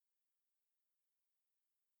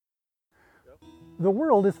The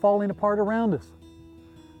world is falling apart around us.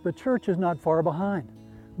 The church is not far behind.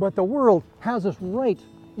 But the world has us right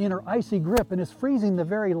in her icy grip and is freezing the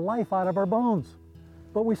very life out of our bones.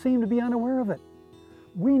 But we seem to be unaware of it.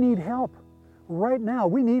 We need help. Right now,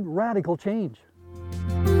 we need radical change.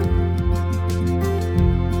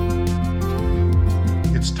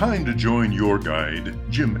 It's time to join your guide,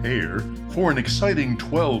 Jim Ayer, for an exciting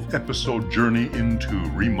 12-episode journey into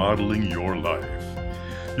remodeling your life.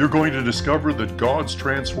 You're going to discover that God's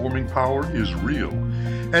transforming power is real,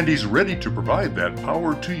 and He's ready to provide that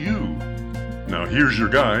power to you. Now here's your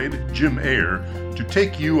guide, Jim Ayer, to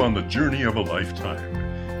take you on the journey of a lifetime,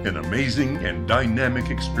 an amazing and dynamic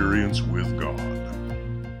experience with God.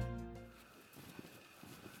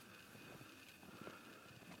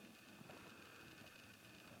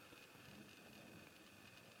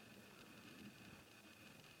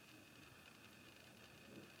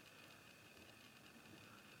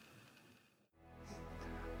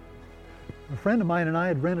 A friend of mine and I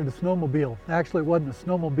had rented a snowmobile. Actually, it wasn't a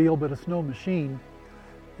snowmobile, but a snow machine.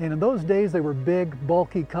 And in those days, they were big,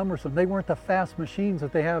 bulky, cumbersome. They weren't the fast machines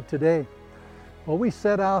that they have today. Well, we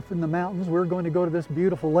set off in the mountains. We were going to go to this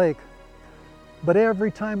beautiful lake. But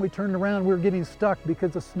every time we turned around, we were getting stuck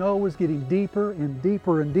because the snow was getting deeper and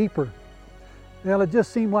deeper and deeper. Well, it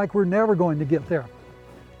just seemed like we're never going to get there.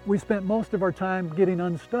 We spent most of our time getting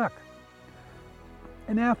unstuck.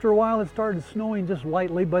 And after a while, it started snowing just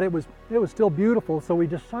lightly, but it was still beautiful. So we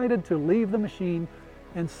decided to leave the machine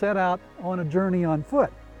and set out on a journey on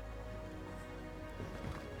foot.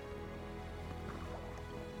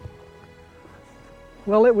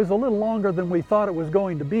 Well, it was a little longer than we thought it was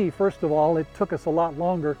going to be. First of all, it took us a lot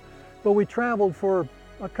longer, but we traveled for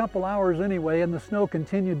a couple hours anyway, and the snow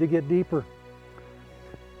continued to get deeper.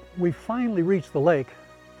 We finally reached the lake,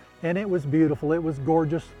 and it was beautiful. It was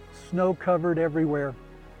gorgeous, snow covered everywhere.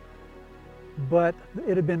 But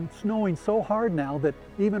it had been snowing so hard now that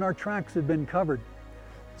even our tracks had been covered.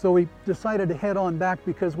 So we decided to head on back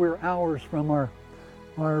because we were hours from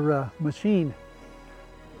our machine.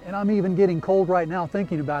 And I'm even getting cold right now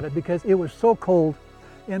thinking about it because it was so cold.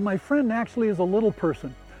 And my friend actually is a little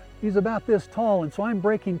person. He's about this tall, and so I'm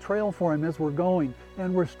breaking trail for him as we're going.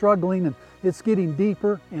 And we're struggling, and it's getting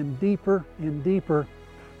deeper and deeper and deeper.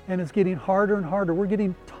 And it's getting harder and harder. We're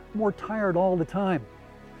getting more tired all the time.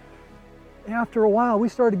 After a while, we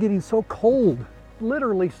started getting so cold,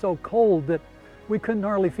 literally so cold, that we couldn't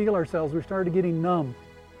hardly feel ourselves. We started getting numb.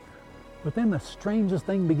 But then the strangest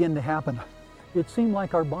thing began to happen. It seemed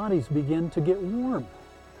like our bodies began to get warm.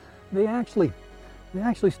 They actually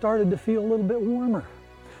started to feel a little bit warmer.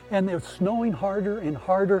 And it was snowing harder and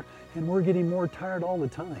harder, and we're getting more tired all the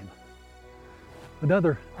time.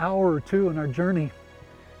 Another hour or two in our journey,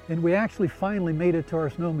 and we actually finally made it to our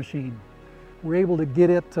snow machine. We were able to get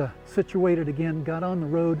it situated again, got on the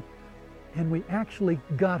road, and we actually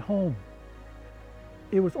got home.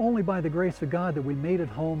 It was only by the grace of God that we made it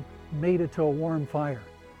home, made it to a warm fire.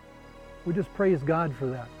 We just praise God for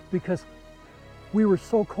that because we were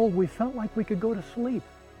so cold we felt like we could go to sleep.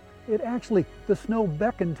 The snow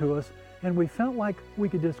beckoned to us, and we felt like we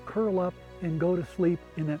could just curl up and go to sleep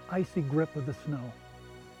in that icy grip of the snow.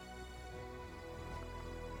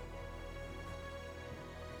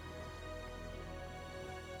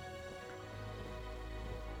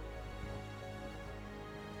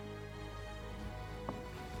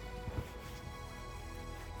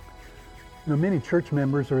 You know, many church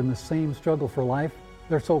members are in the same struggle for life.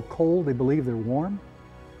 They're so cold they believe they're warm.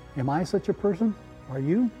 Am I such a person? Are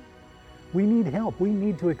you? We need help. We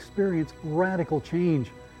need to experience radical change.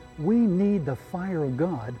 We need the fire of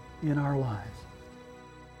God in our lives.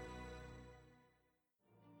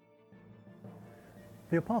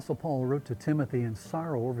 The Apostle Paul wrote to Timothy in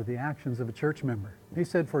sorrow over the actions of a church member. He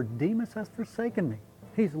said, "For Demas has forsaken me.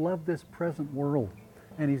 He's loved this present world,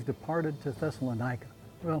 and he's departed to Thessalonica."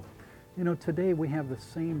 Well, you know, today we have the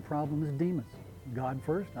same problem as Demas. God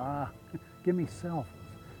first? Give me self.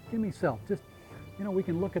 Give me self. Just, you know, we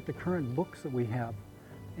can look at the current books that we have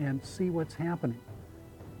and see what's happening.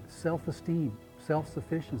 Self-esteem,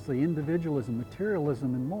 self-sufficiency, individualism,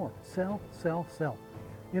 materialism, and more. Self, self, self.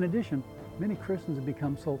 In addition, many Christians have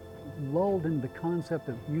become so lulled into the concept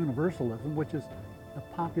of universalism, which is a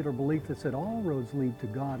popular belief that said all roads lead to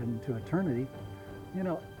God and to eternity. You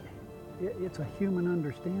know, it's a human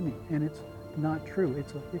understanding, and it's not true.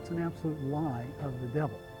 It's an absolute lie of the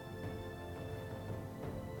devil.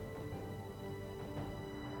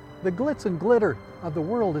 The glitz and glitter of the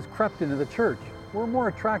world has crept into the church. We're more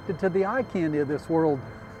attracted to the eye candy of this world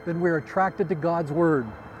than we're attracted to God's Word.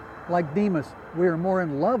 Like Demas, we are more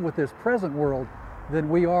in love with this present world than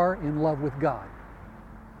we are in love with God.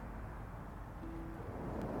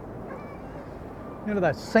 You know,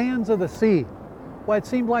 the sands of the sea. Well, it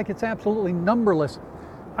seems like it's absolutely numberless.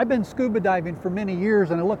 I've been scuba diving for many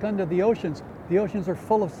years, and I look under the oceans. The oceans are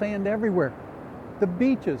full of sand everywhere. The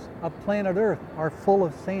beaches of planet Earth are full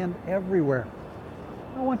of sand everywhere.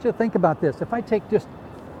 I want you to think about this. If I take just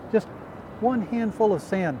one handful of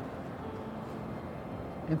sand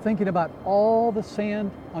and thinking about all the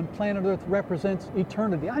sand on planet Earth represents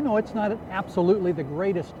eternity. I know it's not absolutely the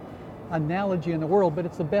greatest analogy in the world, but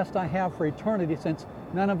it's the best I have for eternity since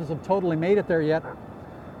none of us have totally made it there yet.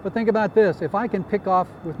 But think about this. If I can pick off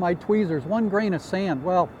with my tweezers 1 grain of sand,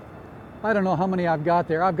 well, I don't know how many I've got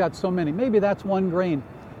there. I've got so many. Maybe that's 1 grain.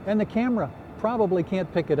 And the camera probably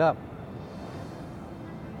can't pick it up.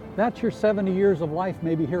 That's your 70 years of life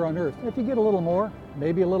maybe here on Earth. If you get a little more,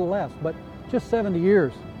 maybe a little less, but just 70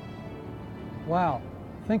 years. Wow,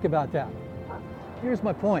 think about that. Here's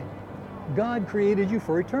my point. God created you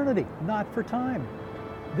for eternity, not for time.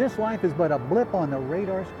 This life is but a blip on the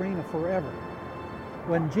radar screen of forever.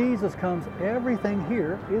 When Jesus comes, everything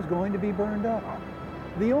here is going to be burned up.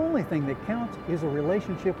 The only thing that counts is a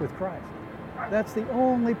relationship with Christ. That's the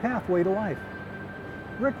only pathway to life.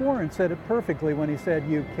 Rick Warren said it perfectly when he said,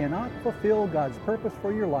 you cannot fulfill God's purpose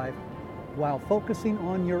for your life while focusing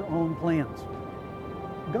on your own plans.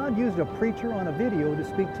 God used a preacher on a video to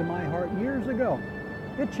speak to my heart years ago.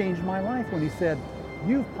 It changed my life when he said,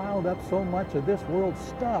 you've piled up so much of this world's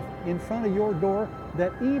stuff in front of your door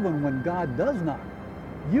that even when God does knock,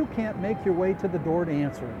 you can't make your way to the door to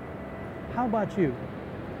answer him. How about you?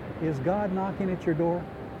 Is God knocking at your door?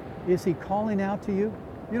 Is he calling out to you?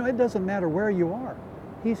 You know, it doesn't matter where you are.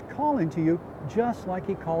 He's calling to you just like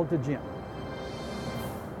he called to Jim.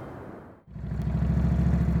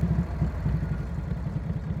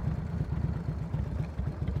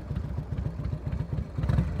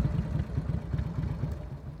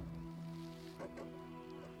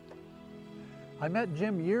 I met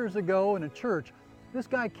Jim years ago in a church. This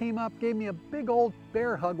guy came up, gave me a big old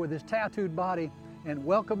bear hug with his tattooed body, and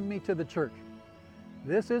welcomed me to the church.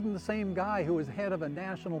 This isn't the same guy who was head of a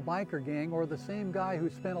national biker gang or the same guy who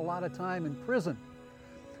spent a lot of time in prison.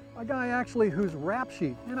 A guy actually whose rap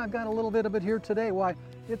sheet, and I've got a little bit of it here today, why,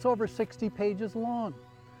 it's over 60 pages long.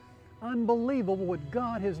 Unbelievable what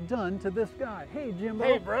God has done to this guy. Hey, Jimbo.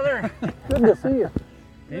 Hey, brother. Good to see you.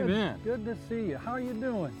 Amen. Good to see you. How are you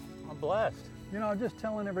doing? I'm blessed. You know, I'm just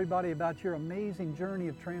telling everybody about your amazing journey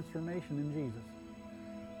of transformation in Jesus.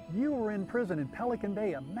 You were in prison in Pelican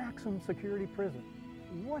Bay, a maximum security prison.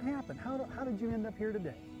 What happened? How did you end up here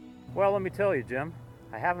today? Well, let me tell you, Jim,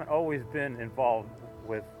 I haven't always been involved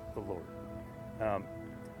with the Lord.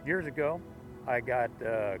 Years ago, I got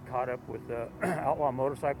caught up with the Outlaw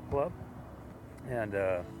Motorcycle Club, and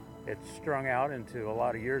it strung out into a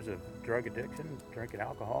lot of years of drug addiction, drinking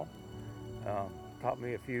alcohol. Caught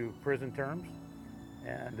me a few prison terms,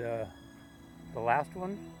 and the last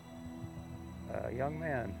one, a young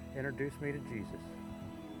man introduced me to Jesus.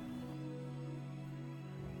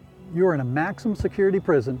 You were in a maximum security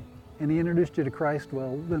prison, and he introduced you to Christ.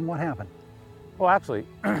 Well, then what happened? Well, actually,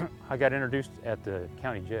 I got introduced at the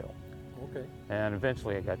county jail. Okay. And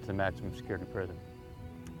eventually I got to the maximum security prison.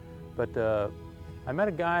 But I met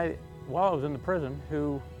a guy while I was in the prison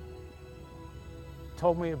who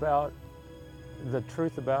told me about the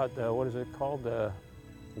truth about, what is it called?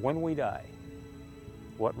 When we die,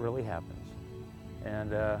 what really happens.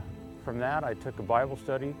 And from that I took a Bible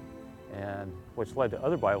study, and which led to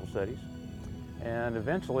other Bible studies. And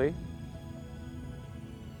eventually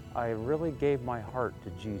I really gave my heart to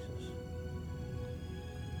Jesus.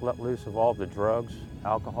 Let loose of all the drugs,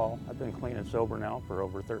 alcohol. I've been clean and sober now for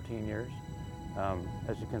over 13 years.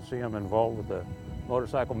 As you can see, I'm involved with the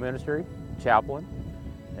motorcycle ministry, chaplain,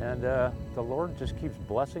 and the Lord just keeps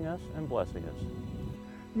blessing us and blessing us.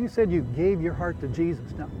 You said you gave your heart to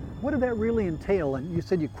Jesus. Now, what did that really entail? And you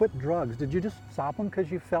said you quit drugs. Did you just stop them because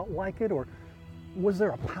you felt like it, or was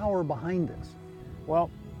there a power behind this? Well,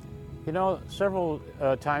 you know, several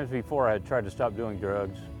times before I had tried to stop doing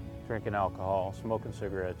drugs, drinking alcohol, smoking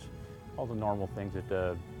cigarettes, all the normal things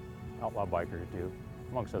that outlaw bikers do,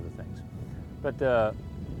 amongst other things. But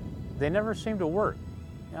they never seemed to work.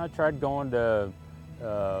 You know, I tried going to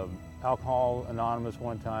Alcohol Anonymous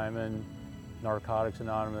one time and Narcotics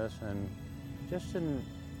Anonymous, and just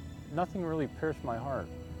nothing really pierced my heart.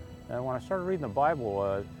 And when I started reading the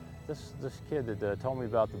Bible, this kid that told me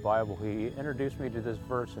about the Bible, he introduced me to this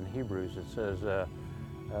verse in Hebrews. It says,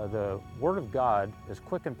 the Word of God is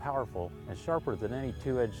quick and powerful and sharper than any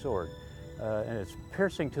two-edged sword. And it's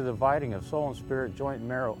piercing to the dividing of soul and spirit, joint and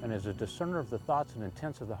marrow, and is a discerner of the thoughts and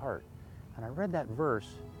intents of the heart. And I read that verse,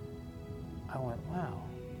 I went, wow,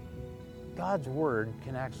 God's Word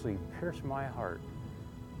can actually pierce my heart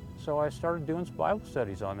So I started doing some Bible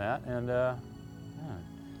studies on that, and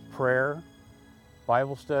prayer,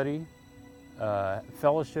 Bible study,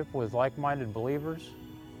 fellowship with like-minded believers.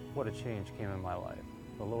 What a change came in my life.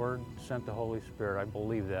 The Lord sent the Holy Spirit, I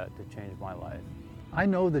believe that, to change my life. I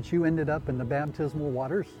know that you ended up in the baptismal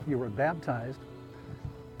waters. You were baptized.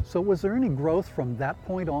 So was there any growth from that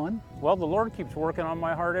point on? Well, the Lord keeps working on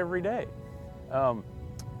my heart every day.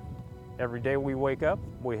 Every day we wake up,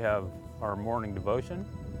 we have our morning devotion.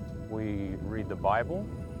 We read the Bible.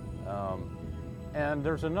 And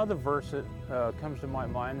there's another verse that comes to my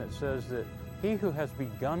mind that says that he who has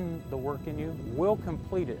begun the work in you will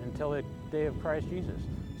complete it until the day of Christ Jesus.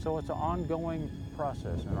 So it's an ongoing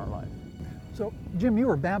process in our life. So, Jim, you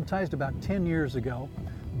were baptized about 10 years ago.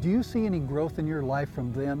 Do you see any growth in your life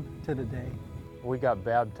from then to today? We got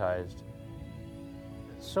baptized.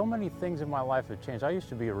 So many things in my life have changed. I used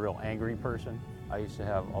to be a real angry person. I used to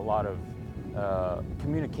have a lot of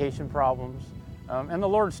communication problems. And the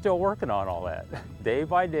Lord's still working on all that, day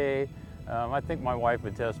by day. I think my wife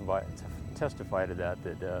would testify to that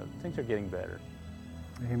things are getting better.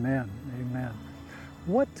 Amen, amen.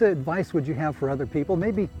 What advice would you have for other people,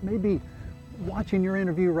 maybe watching your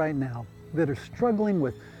interview right now, that are struggling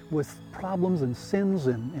with problems and sins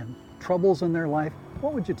and troubles in their life?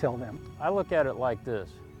 What would you tell them? I look at it like this.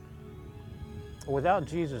 Without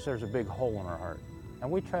Jesus, there's a big hole in our heart. And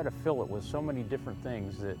we try to fill it with so many different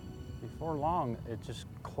things that before long, it just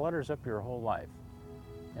clutters up your whole life.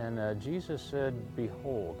 And Jesus said,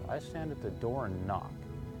 "Behold, I stand at the door and knock."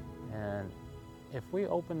 And if we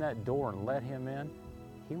open that door and let him in,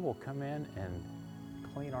 he will come in and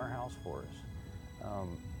clean our house for us.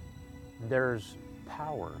 There's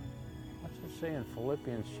power. Let's just say in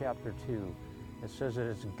Philippians chapter 2, it says that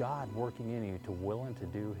it's God working in you to will and to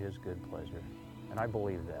do his good pleasure. And I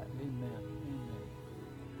believe that. Amen.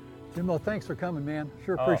 Jimbo, thanks for coming, man.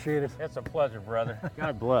 Sure appreciate it. It's a pleasure, brother.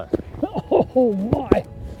 God bless. Oh my!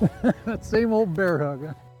 That same old bear hug,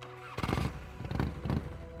 huh?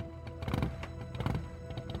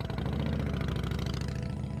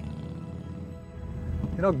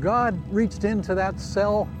 You know, God reached into that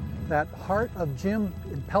cell, that heart of Jim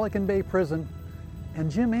in Pelican Bay Prison, and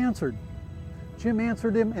Jim answered. Jim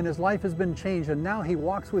answered him, and his life has been changed, and now he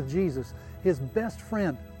walks with Jesus, his best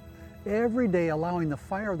friend, every day allowing the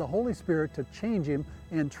fire of the Holy Spirit to change him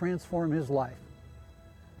and transform his life.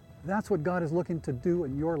 That's what God is looking to do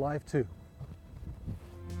in your life too.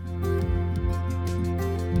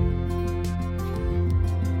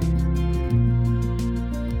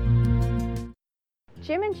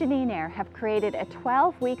 Jim and Janine Ayer have created a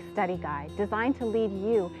 12-week study guide designed to lead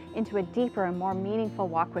you into a deeper and more meaningful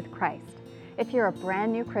walk with Christ. If you're a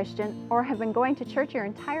brand new Christian or have been going to church your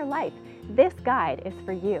entire life, this guide is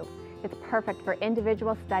for you. It's perfect for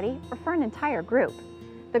individual study or for an entire group.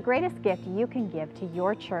 The greatest gift you can give to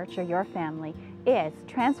your church or your family is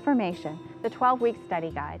Transformation, the 12-week study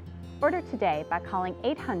guide. Order today by calling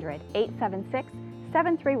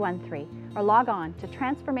 800-876-7313 or log on to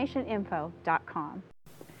transformationinfo.com.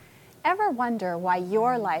 Ever wonder why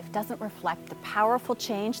your life doesn't reflect the powerful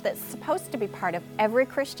change that's supposed to be part of every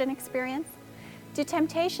Christian experience? Do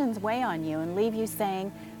temptations weigh on you and leave you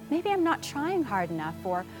saying, maybe I'm not trying hard enough,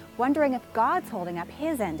 or wondering if God's holding up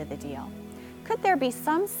his end of the deal? Could there be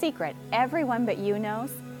some secret everyone but you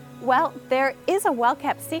knows? Well, there is a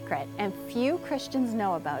well-kept secret, and few Christians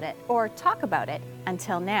know about it or talk about it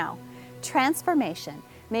until now. Transformation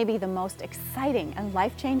may be the most exciting and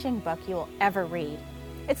life-changing book you will ever read.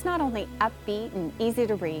 It's not only upbeat and easy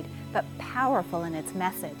to read, but powerful in its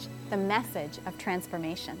message, the message of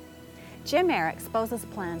transformation. Jim Ayer exposes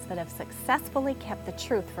plans that have successfully kept the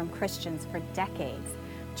truth from Christians for decades.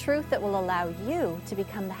 Truth that will allow you to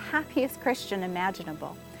become the happiest Christian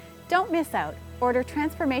imaginable. Don't miss out. Order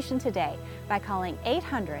Transformation today by calling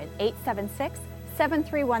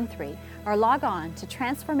 800-876-7313 or log on to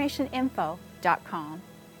transformationinfo.com.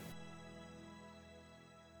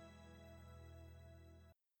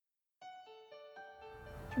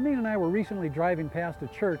 Janine and I were recently driving past a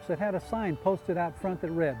church that had a sign posted out front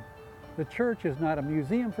that read, "The church is not a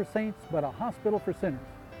museum for saints, but a hospital for sinners."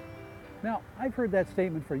 Now, I've heard that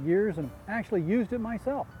statement for years and actually used it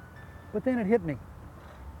myself. But then it hit me.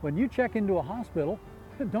 When you check into a hospital,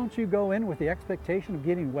 don't you go in with the expectation of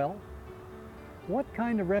getting well? What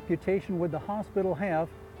kind of reputation would the hospital have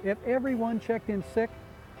if everyone checked in sick,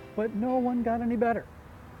 but no one got any better?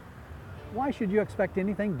 Why should you expect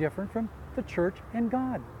anything different from the church and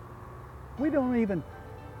God? We don't even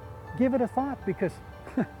give it a thought because,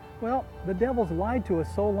 well, the devil's lied to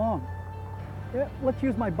us so long. Let's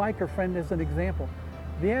use my biker friend as an example.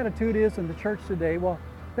 The attitude is in the church today, well,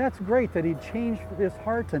 That's great that he changed his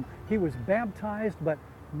heart and he was baptized, but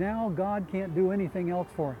now God can't do anything else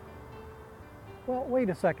for him. Well, wait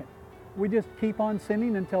a second. We just keep on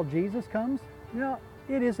sinning until Jesus comes? No,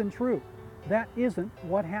 it isn't true. That isn't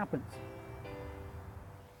what happens.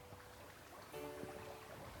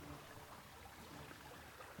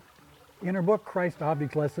 In her book, Christ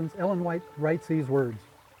Object Lessons, Ellen White writes these words: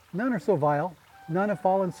 "None are so vile, none have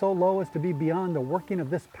fallen so low as to be beyond the working of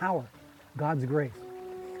this power, God's grace.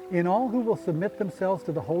 In all who will submit themselves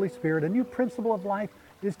to the Holy Spirit, a new principle of life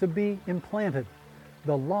is to be implanted.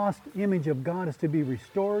 The lost image of God is to be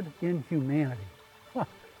restored in humanity."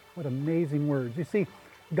 What amazing words. You see,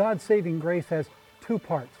 God's saving grace has two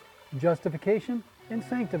parts: justification and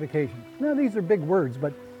sanctification. Now, these are big words,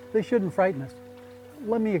 but they shouldn't frighten us.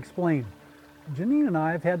 Let me explain. Janine and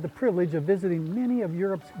I have had the privilege of visiting many of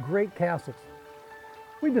Europe's great castles.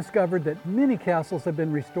 We discovered that many castles have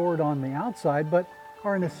been restored on the outside, but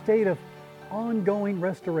are in a state of ongoing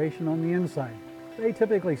restoration on the inside. They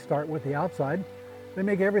typically start with the outside. They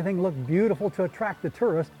make everything look beautiful to attract the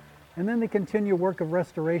tourist, and then they continue work of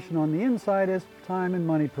restoration on the inside as time and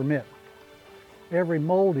money permit. Every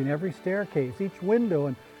molding, every staircase, each window,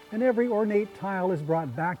 and every ornate tile is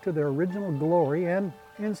brought back to their original glory, and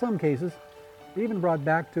in some cases, even brought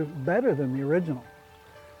back to better than the original.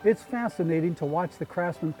 It's fascinating to watch the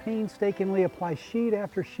craftsmen painstakingly apply sheet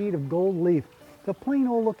after sheet of gold leaf to plain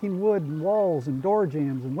old looking wood and walls and door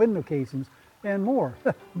jambs and window casings and more.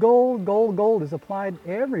 Gold, gold, gold is applied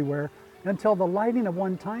everywhere until the lighting of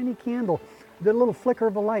one tiny candle, the little flicker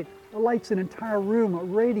of a light, lights an entire room a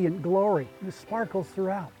radiant glory. It sparkles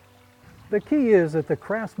throughout. The key is that the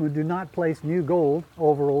craftsmen do not place new gold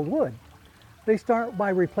over old wood. They start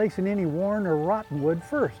by replacing any worn or rotten wood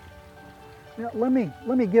first. Now, let me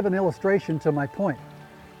give an illustration to my point.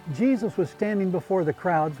 Jesus was standing before the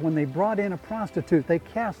crowds when they brought in a prostitute. They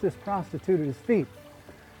cast this prostitute at his feet.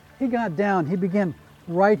 He got down, he began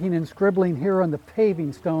writing and scribbling here on the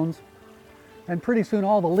paving stones, and pretty soon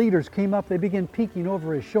all the leaders came up. They began peeking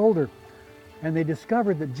over his shoulder, and they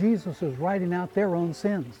discovered that Jesus was writing out their own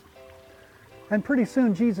sins. And pretty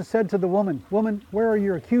soon Jesus said to the woman, "Woman, where are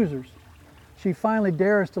your accusers?" She finally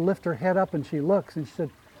dares to lift her head up, and she looks, and she said,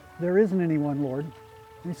 "There isn't anyone, Lord."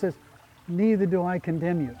 And he says, "Neither do I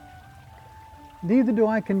condemn you. Neither do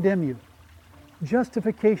I condemn you."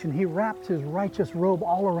 Justification, he wraps his righteous robe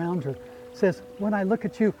all around her, says, "When I look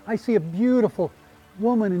at you, I see a beautiful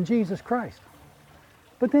woman in Jesus Christ."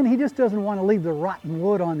 But then he just doesn't want to leave the rotten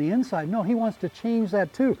wood on the inside. No, he wants to change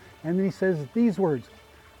that too. And then he says these words,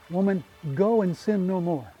 "Woman, go and sin no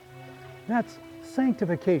more." That's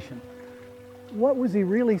sanctification. What was he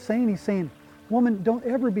really saying? He's saying, "Woman, don't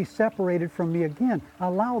ever be separated from me again.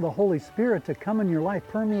 Allow the Holy Spirit to come in your life,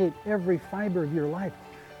 permeate every fiber of your life,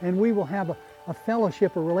 and we will have a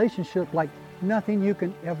fellowship, a relationship like nothing you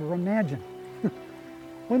can ever imagine."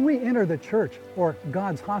 When we enter the church or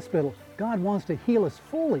God's hospital, God wants to heal us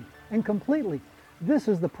fully and completely. This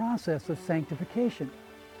is the process of sanctification.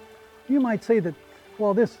 You might say that,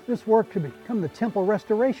 well, this work could become the temple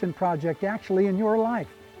restoration project actually in your life.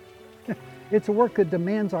 It's a work that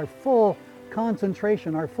demands our full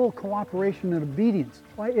concentration, our full cooperation and obedience.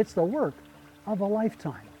 Why, it's the work of a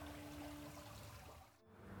lifetime.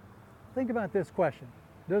 Think about this question.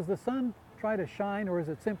 Does the sun try to shine, or is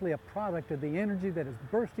it simply a product of the energy that is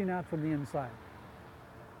bursting out from the inside?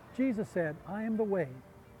 Jesus said, "I am the way,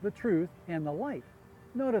 the truth, and the light."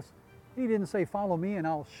 Notice, he didn't say, "Follow me and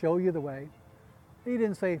I'll show you the way." He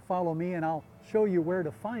didn't say, "Follow me and I'll show you where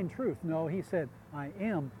to find truth." No, he said, "I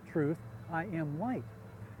am truth, I am light."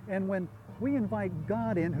 And when we invite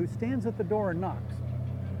God in, who stands at the door and knocks,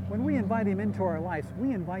 when we invite him into our lives,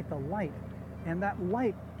 we invite the light. And that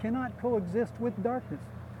light cannot coexist with darkness.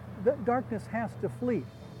 The darkness has to flee.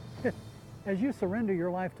 As you surrender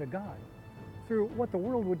your life to God, through what the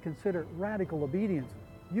world would consider radical obedience,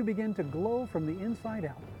 you begin to glow from the inside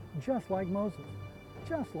out, just like Moses,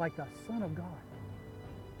 just like the Son of God.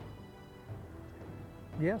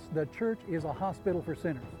 Yes, the church is a hospital for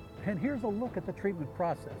sinners. And here's a look at the treatment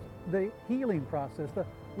process, the healing process, the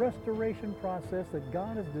restoration process that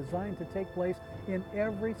God has designed to take place in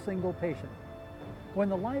every single patient. When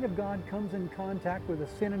the light of God comes in contact with a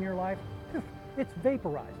sin in your life, it's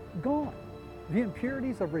vaporized, gone. The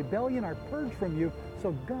impurities of rebellion are purged from you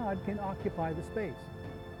so God can occupy the space.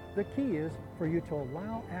 The key is for you to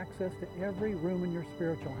allow access to every room in your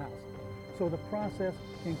spiritual house so the process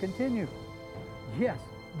can continue. Yes,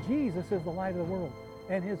 Jesus is the light of the world,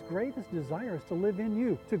 and his greatest desire is to live in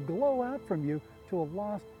you, to glow out from you to a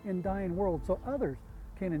lost and dying world so others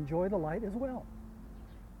can enjoy the light as well.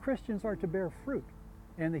 Christians are to bear fruit,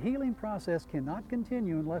 And the healing process cannot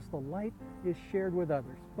continue unless the light is shared with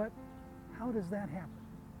others. But how does that happen?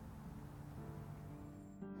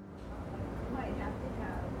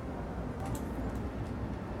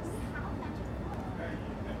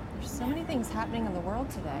 There's so many things happening in the world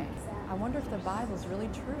today. I wonder if the Bible's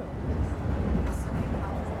really true.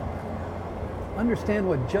 Understand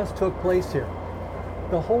what just took place here.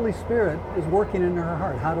 The Holy Spirit is working in her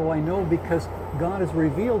heart. How do I know? Because God has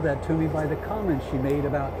revealed that to me by the comments she made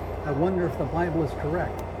about, I wonder if the Bible is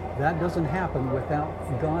correct. That doesn't happen without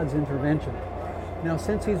God's intervention. Now,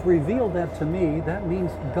 since He's revealed that to me, that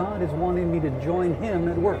means God is wanting me to join Him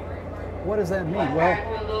at work. What does that mean? Well,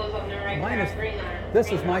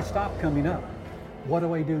 this is my stop coming up. What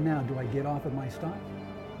do I do now? Do I get off at my stop?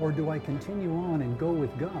 Or do I continue on and go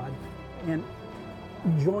with God and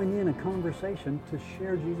join in a conversation to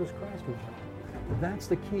share Jesus Christ with them? That's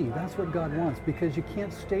the key. That's what God wants, because you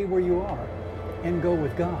can't stay where you are and go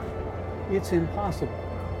with God. It's impossible.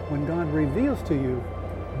 When God reveals to you,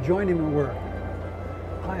 join Him at work.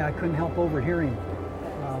 Hi, I couldn't help overhearing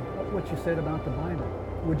what you said about the Bible.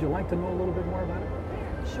 Would you like to know a little bit more about it?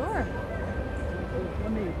 Sure.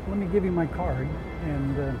 Let me give you my card,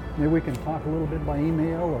 and maybe we can talk a little bit by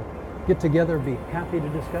email or get together. Be happy to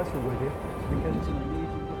discuss it with you, because it's an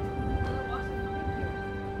amazing book.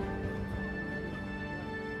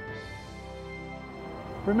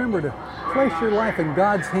 Remember, to place your life in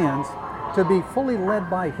God's hands, to be fully led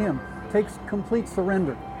by Him, takes complete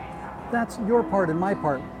surrender. That's your part and my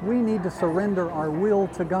part. We need to surrender our will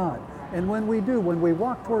to God. And when we do, when we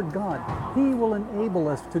walk toward God, He will enable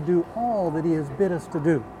us to do all that He has bid us to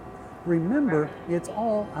do. Remember, it's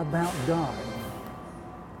all about God.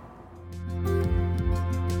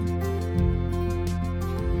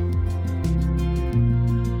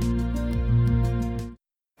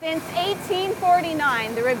 Since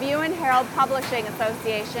 1849, the Review and Herald Publishing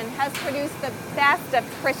Association has produced the best of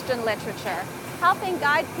Christian literature, helping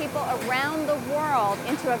guide people around the world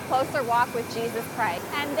into a closer walk with Jesus Christ.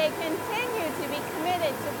 And they continue to be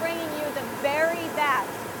committed to bringing you the very best,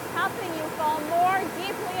 helping you fall more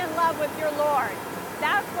deeply in love with your Lord.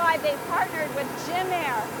 That's why they partnered with Jim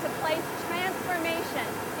Ayer to place transformation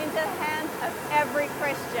into the hands of every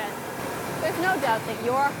Christian. There's no doubt that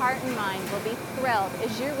your heart and mind will be thrilled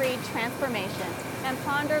as you read Transformation and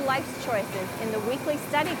ponder life's choices in the weekly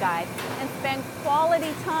study guide and spend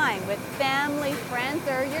quality time with family, friends,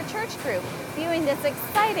 or your church group viewing this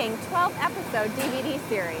exciting 12-episode DVD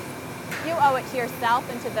series. You owe it to yourself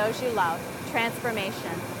and to those you love.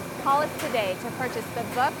 Transformation. Call us today to purchase the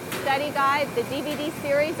book, study guide, the DVD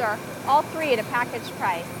series, or all three at a package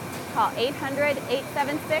price. Call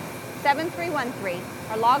 800-876-7313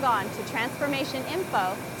 or log on to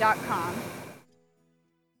transformationinfo.com.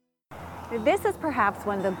 This is perhaps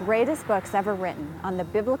one of the greatest books ever written on the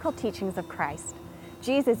biblical teachings of Christ.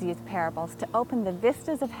 Jesus used parables to open the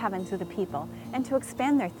vistas of heaven to the people and to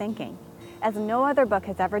expand their thinking. As no other book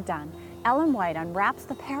has ever done, Ellen White unwraps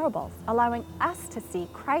the parables, allowing us to see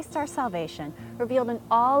Christ our salvation revealed in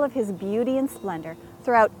all of His beauty and splendor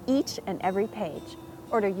throughout each and every page.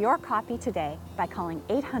 Order your copy today by calling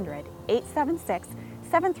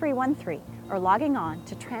 800-876-7313 or logging on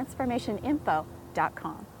to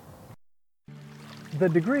transformationinfo.com. The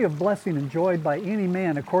degree of blessing enjoyed by any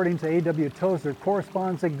man, according to A.W. Tozer,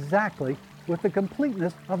 corresponds exactly with the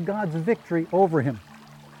completeness of God's victory over him.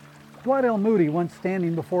 Dwight L. Moody, once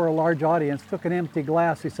standing before a large audience, took an empty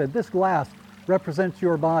glass. He said, "This glass represents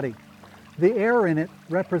your body. The air in it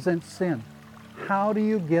represents sin. How do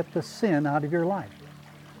you get the sin out of your life?"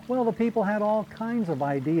 Well, the people had all kinds of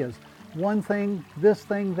ideas. One thing, this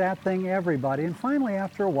thing, that thing, everybody. And finally,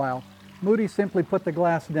 after a while, Moody simply put the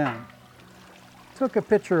glass down, took a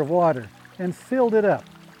pitcher of water, and filled it up.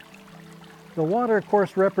 The water, of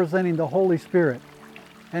course, representing the Holy Spirit.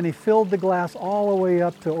 And he filled the glass all the way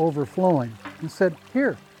up to overflowing and said,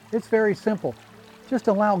 "Here, it's very simple. Just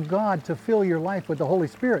allow God to fill your life with the Holy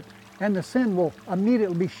Spirit, and the sin will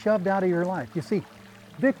immediately be shoved out of your life." You see,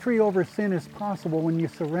 victory over sin is possible when you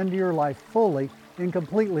surrender your life fully and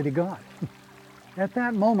completely to God. At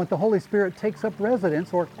that moment, the Holy Spirit takes up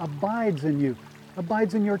residence or abides in you,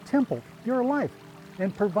 abides in your temple, your life,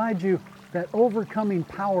 and provides you that overcoming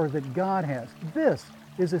power that God has. This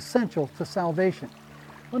is essential to salvation.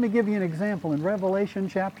 Let me give you an example. In Revelation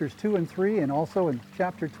chapters 2 and 3 and also in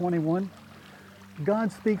chapter 21, God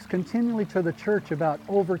speaks continually to the church about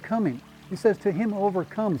overcoming. He says, "To him who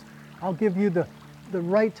overcomes, I'll give you the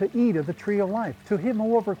right to eat of the tree of life. To him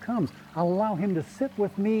who overcomes, I'll allow him to sit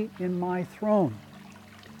with me in my throne."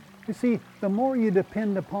 You see, the more you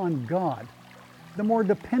depend upon God, the more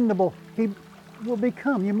dependable He will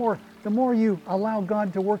become. The more The more you allow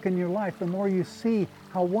God to work in your life, the more you see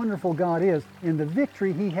how wonderful God is and the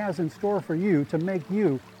victory He has in store for you to make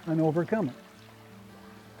you an overcomer.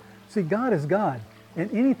 See, God is God,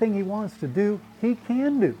 and anything He wants to do, He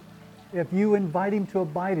can do. If you invite Him to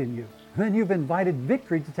abide in you, then you've invited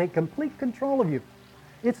victory to take complete control of you.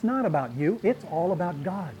 It's not about you, it's all about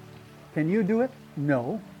God. Can you do it?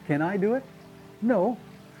 No. Can I do it? No.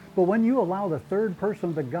 But when you allow the third person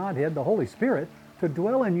of the Godhead, the Holy Spirit, to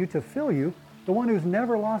dwell in you, to fill you, the one who's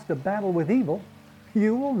never lost a battle with evil,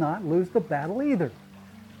 you will not lose the battle either.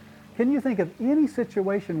 Can you think of any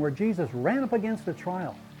situation where Jesus ran up against a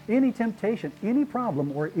trial, any temptation, any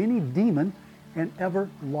problem, or any demon, and ever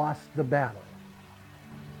lost the battle?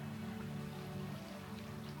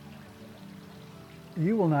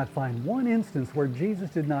 You will not find one instance where Jesus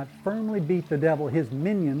did not firmly beat the devil, his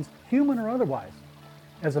minions, human or otherwise.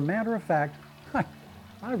 As a matter of fact,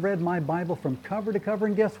 I've read my Bible from cover to cover,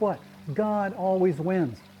 and guess what? God always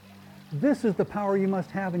wins. This is the power you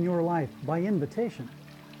must have in your life by invitation.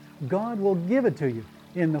 God will give it to you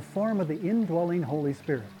in the form of the indwelling Holy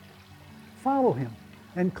Spirit. Follow Him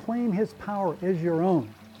and claim His power as your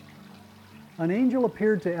own. An angel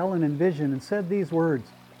appeared to Ellen in vision and said these words,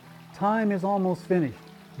 "Time is almost finished.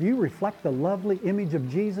 Do you reflect the lovely image of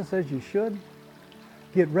Jesus as you should?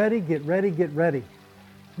 Get ready, get ready, get ready.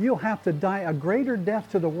 You'll have to die a greater death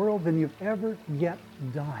to the world than you've ever yet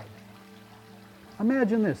died."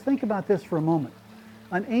 Imagine this. Think about this for a moment.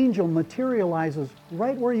 An angel materializes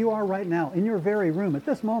right where you are right now, in your very room, at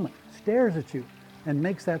this moment, stares at you, and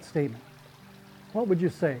makes that statement. What would you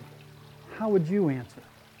say? How would you answer?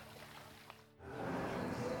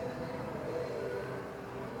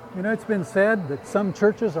 You know, it's been said that some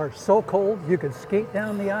churches are so cold you could skate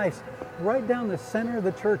down the ice, right down the center of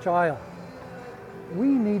the church aisle. We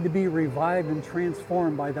need to be revived and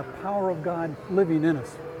transformed by the power of God living in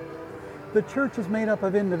us. The church is made up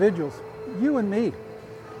of individuals, you and me.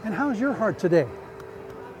 And how's your heart today?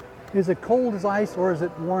 Is it cold as ice or is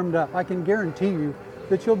it warmed up? I can guarantee you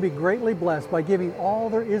that you'll be greatly blessed by giving all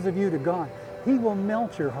there is of you to God. He will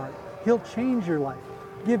melt your heart. He'll change your life,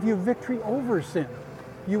 give you victory over sin.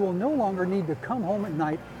 You will no longer need to come home at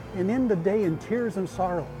night and end the day in tears and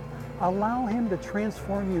sorrow. Allow Him to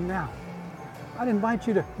transform you now. I'd invite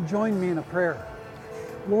you to join me in a prayer.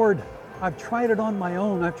 Lord, I've tried it on my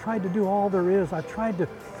own. I've tried to do all there is. I've tried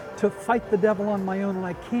to fight the devil on my own, and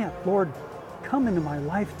I can't. Lord, come into my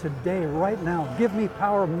life today, right now. Give me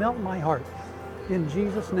power, melt my heart. In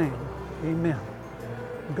Jesus' name, amen.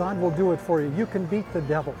 God will do it for you. You can beat the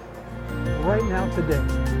devil right now,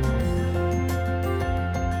 today.